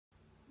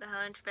The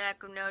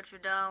Hunchback of Notre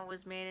Dame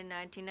was made in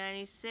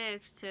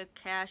 1996 to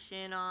cash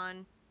in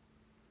on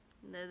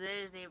the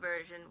Disney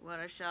version. What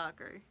a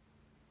shocker.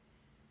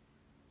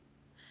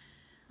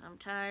 I'm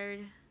tired.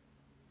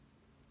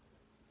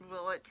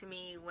 Roll it to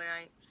me when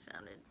I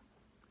sounded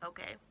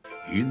okay.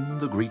 In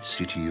the great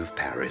city of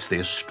Paris,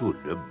 there stood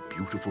a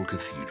beautiful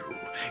cathedral.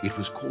 It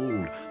was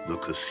called the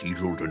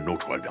Cathedral de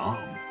Notre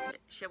Dame.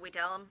 Should we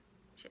tell him?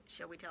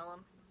 Should we tell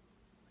him?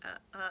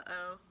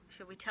 Uh-oh.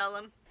 Should we tell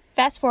him?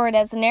 Fast forward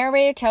as the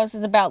narrator tells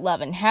us about love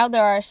and how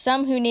there are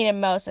some who need it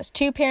most as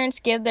two parents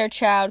give their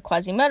child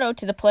Quasimodo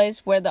to the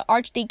place where the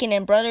Archdeacon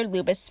and Brother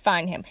Lubis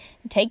find him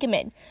and take him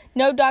in.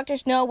 No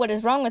doctors know what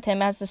is wrong with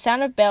him as the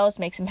sound of bells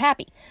makes him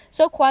happy.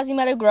 So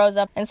Quasimodo grows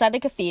up inside the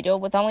cathedral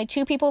with only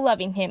two people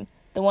loving him,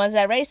 the ones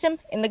that raised him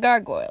and the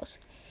gargoyles.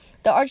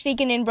 The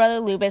Archdeacon and Brother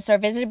Lubis are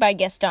visited by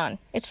Gaston.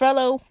 It's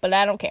Frollo, but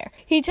I don't care.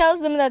 He tells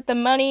them that the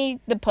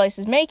money the place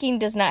is making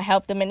does not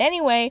help them in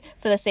any way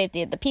for the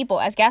safety of the people,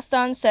 as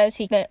Gaston says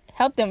he can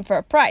help them for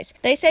a price.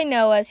 They say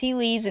no as he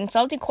leaves,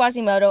 insulting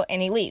Quasimodo,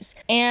 and he leaves.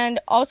 And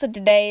also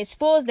today is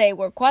Fool's Day,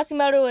 where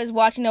Quasimodo is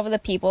watching over the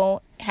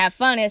people have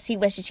fun as he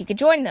wishes he could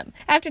join them.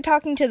 After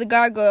talking to the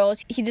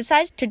gargoyles, he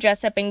decides to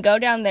dress up and go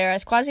down there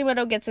as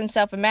Quasimodo gets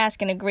himself a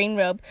mask and a green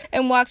robe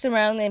and walks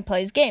around and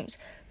plays games.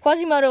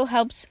 Quasimodo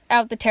helps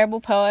out the terrible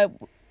poet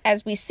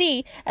as we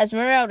see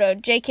Esmeralda,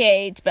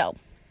 aka Belle,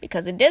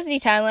 because in Disney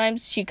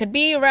timelines she could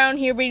be around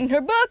here reading her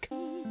book.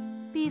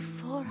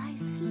 Before I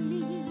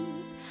sleep,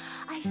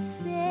 I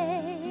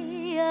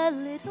say a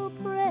little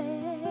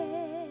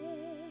prayer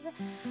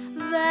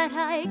that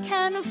I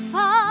can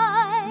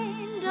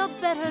find a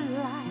better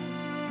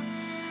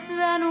life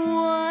than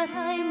what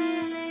I'm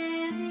living.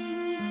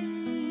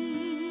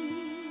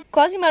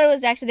 Quasimodo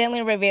is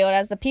accidentally revealed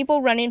as the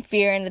people run in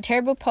fear and the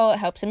terrible poet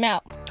helps him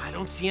out. I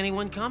don't see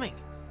anyone coming.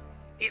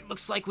 It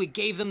looks like we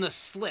gave them the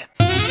slip.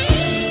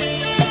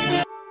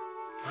 My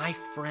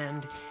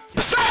friend...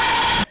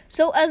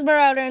 So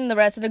Esmeralda and the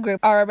rest of the group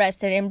are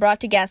arrested and brought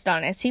to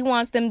Gaston as he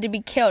wants them to be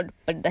killed,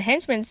 but the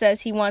henchman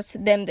says he wants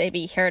them to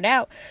be heard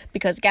out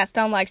because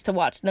Gaston likes to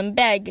watch them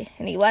beg,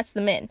 and he lets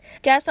them in.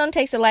 Gaston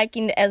takes a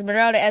liking to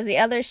Esmeralda as the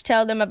others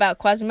tell them about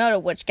Quasimodo,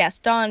 which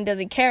Gaston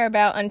doesn't care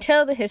about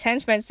until his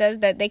henchman says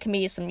that they can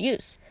be of some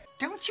use.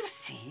 Don't you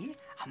see?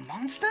 A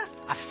monster?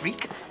 A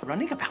freak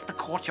running about the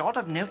courtyard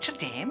of Notre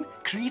Dame,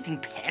 creating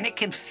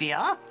panic and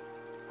fear?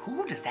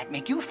 Who does that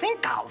make you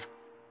think of?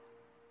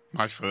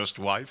 My first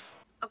wife.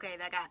 Okay,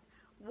 that got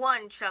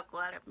one chuckle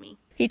out of me.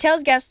 He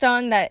tells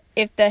Gaston that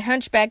if the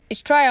Hunchback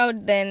is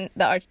trialed, then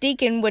the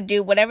Archdeacon would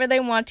do whatever they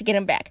want to get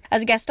him back,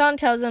 as Gaston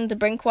tells them to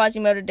bring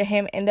Quasimodo to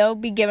him and they'll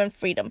be given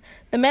freedom.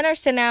 The men are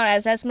sent out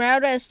as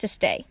Esmeralda is to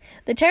stay.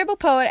 The terrible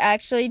poet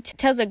actually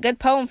tells a good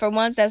poem for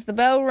once as the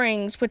bell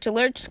rings, which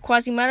alerts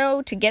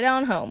Quasimodo to get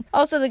on home.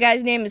 Also, the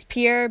guy's name is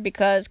Pierre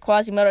because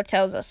Quasimodo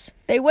tells us.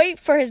 They wait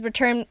for his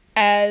return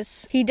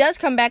as he does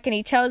come back and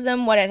he tells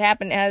them what had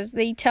happened as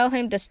they tell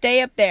him to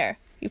stay up there.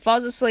 He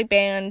falls asleep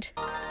and...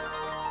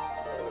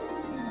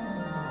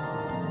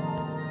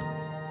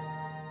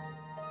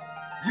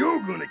 You're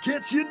gonna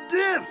catch your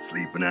death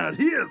sleeping out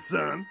here,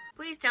 son.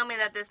 Please tell me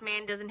that this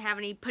man doesn't have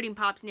any pudding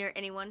pops near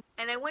anyone.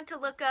 And I went to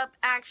look up,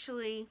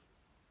 actually,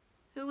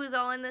 who was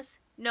all in this?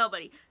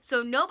 Nobody.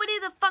 So nobody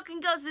the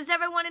fucking ghost is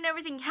everyone and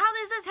everything. How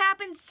does this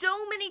happen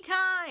so many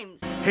times?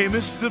 Hey,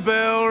 Mr.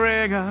 Bell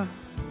Ringer,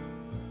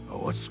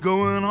 what's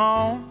going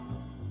on?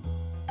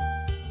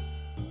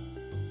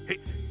 Hey,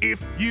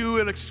 if you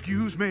will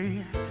excuse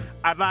me,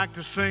 I'd like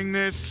to sing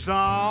this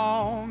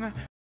song.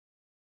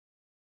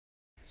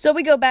 So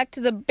we go back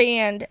to the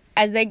band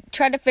as they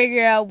try to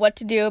figure out what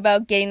to do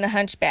about getting the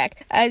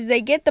Hunchback. As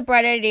they get the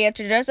bright idea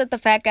to dress up the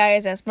fat guy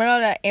as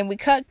Esmeralda, and we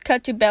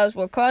cut to Bells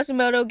where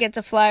Quasimodo gets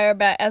a flyer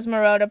about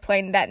Esmeralda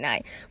playing that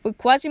night, with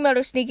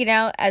Quasimodo sneaking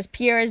out as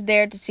Pierre is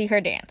there to see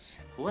her dance.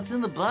 What's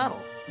in the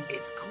bottle?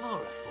 It's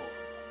chloroform.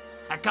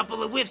 A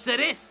couple of whiffs of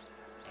this,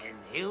 and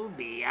he'll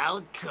be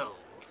out cold.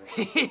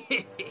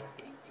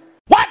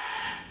 What?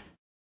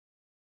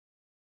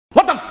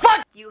 What the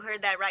fuck? You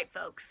heard that right,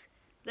 folks.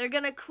 They're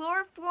gonna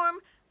chloroform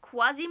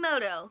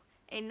Quasimodo.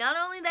 And not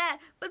only that,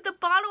 but the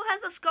bottle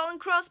has a skull and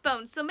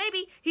crossbones, so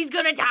maybe he's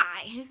gonna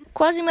die.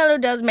 Quasimodo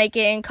does make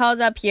it and calls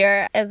up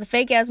Pierre as the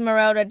fake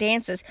Esmeralda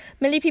dances.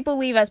 Many people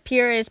leave as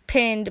Pierre is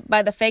pinned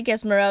by the fake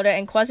Esmeralda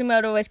and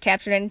Quasimodo is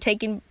captured and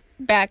taken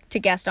back to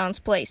Gaston's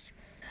place.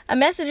 A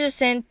message is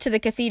sent to the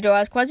cathedral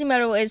as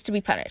Quasimodo is to be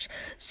punished.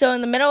 So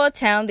in the middle of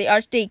town, the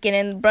Archdeacon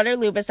and Brother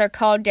Lubis are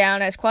called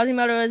down as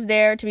Quasimodo is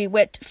there to be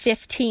whipped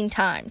 15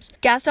 times.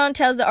 Gaston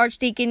tells the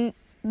Archdeacon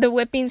the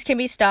whippings can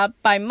be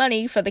stopped by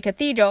money for the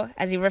cathedral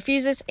as he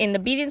refuses and the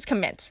beatings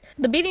commence.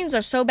 The beatings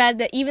are so bad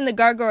that even the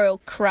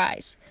gargoyle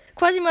cries.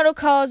 Quasimodo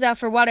calls out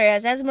for water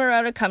as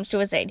Esmeralda comes to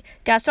his aid.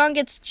 Gaston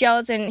gets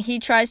jealous and he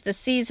tries to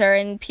seize her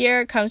and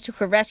Pierre comes to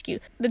her rescue.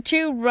 The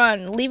two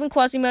run, leaving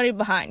Quasimodo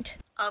behind.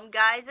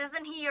 Guys,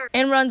 isn't here.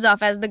 And runs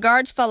off as the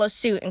guards follow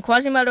suit and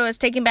Quasimodo is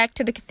taken back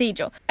to the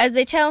cathedral as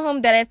they tell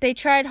him that if they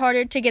tried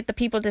harder to get the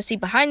people to see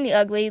behind the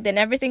ugly, then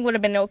everything would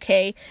have been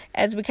okay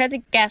as we cut to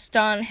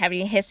Gaston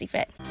having a hissy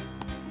fit.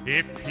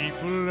 If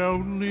people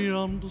only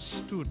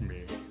understood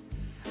me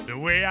the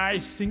way I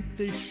think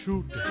they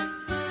should,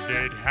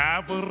 they'd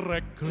have a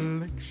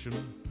recollection.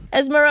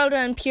 Esmeralda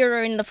and Pierre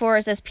are in the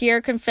forest as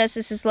Pierre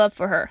confesses his love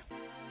for her.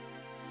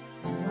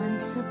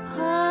 Once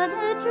upon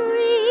a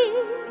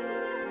dream,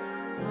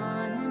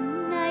 on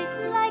a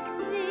night like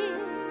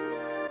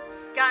this.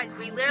 Guys,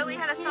 we literally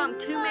had a song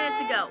 2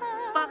 minutes ago.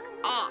 Fuck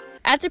off.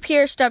 After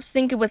Pierre stops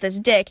thinking with his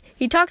dick,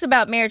 he talks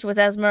about marriage with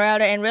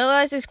Esmeralda and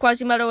realizes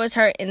Quasimodo is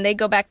hurt, and they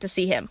go back to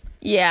see him.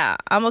 Yeah,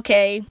 I'm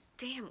okay.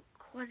 Damn,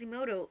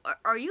 Quasimodo,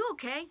 are you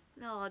okay?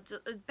 No,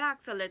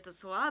 back's a little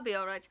sore. I'll be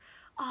alright.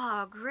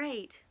 Aw,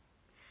 great.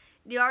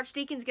 The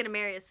Archdeacon's gonna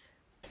marry us.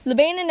 The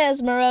band and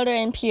Esmeralda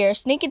and Pierre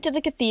sneak into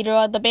the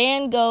cathedral. The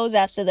band goes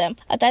after them.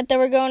 I thought they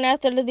were going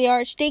after the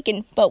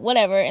Archdeacon, but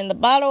whatever, and the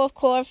bottle of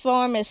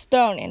chloroform is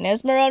thrown, and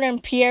Esmeralda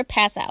and Pierre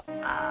pass out.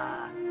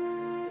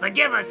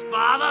 Forgive us,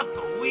 Father,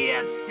 for we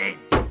have sinned.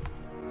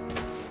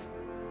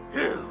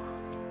 Whew,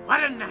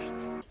 what a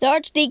night. The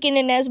Archdeacon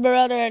and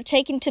Esmeralda are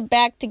taken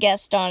back to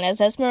Gaston,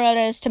 as Esmeralda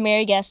is to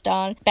marry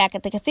Gaston back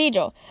at the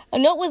cathedral. A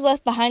note was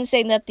left behind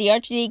saying that the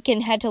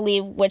Archdeacon had to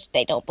leave, which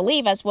they don't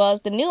believe, as well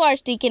as the new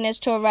Archdeacon is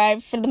to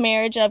arrive for the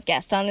marriage of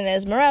Gaston and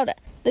Esmeralda.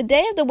 The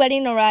day of the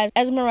wedding arrives,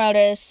 Esmeralda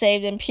is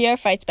saved and Pierre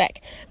fights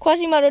back.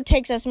 Quasimodo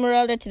takes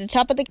Esmeralda to the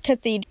top of the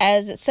cathedral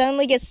as it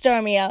suddenly gets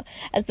stormy out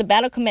as the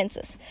battle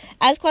commences.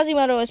 As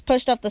Quasimodo is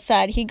pushed off the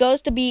side, he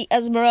goes to beat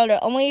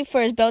Esmeralda only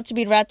for his belt to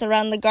be wrapped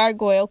around the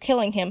gargoyle,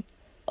 killing him.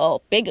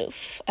 Oh, big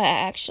oof,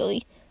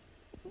 actually.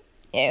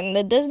 In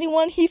the Disney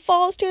one, he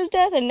falls to his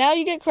death, and now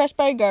you get crushed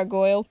by a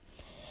gargoyle.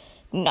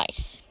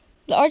 Nice.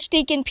 The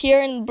Archdeacon,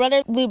 Pierre, and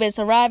brother Lubis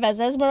arrive as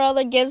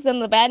Esmeralda gives them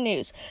the bad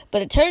news.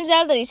 But it turns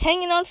out that he's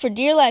hanging on for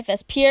dear life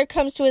as Pierre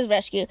comes to his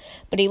rescue.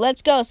 But he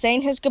lets go,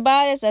 saying his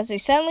goodbyes as he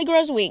suddenly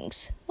grows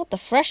wings. What the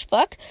fresh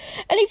fuck?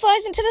 And he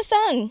flies into the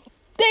sun.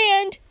 The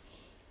end.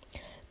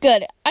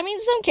 Good. I mean,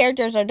 some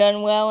characters are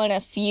done well, and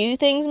a few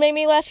things made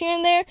me laugh here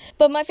and there,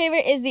 but my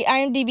favorite is the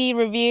IMDb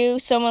review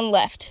someone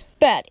left.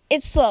 Bad.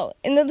 It's slow,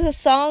 and then the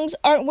songs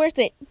aren't worth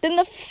it. Then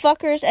the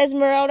fuckers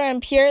Esmeralda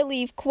and Pierre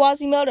leave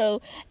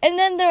Quasimodo, and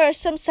then there are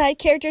some side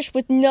characters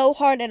with no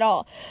heart at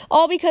all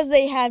because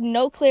they have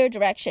no clear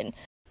direction.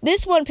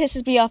 This one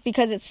pisses me off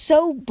because it's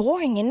so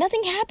boring and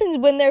nothing happens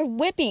when they're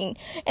whipping.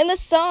 And the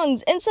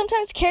songs, and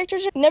sometimes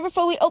characters never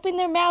fully open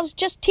their mouths,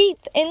 just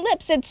teeth and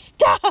lips, and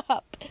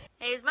stop!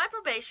 Hey, is my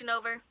probation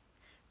over?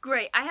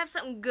 Great, I have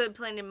something good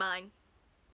planned in mind.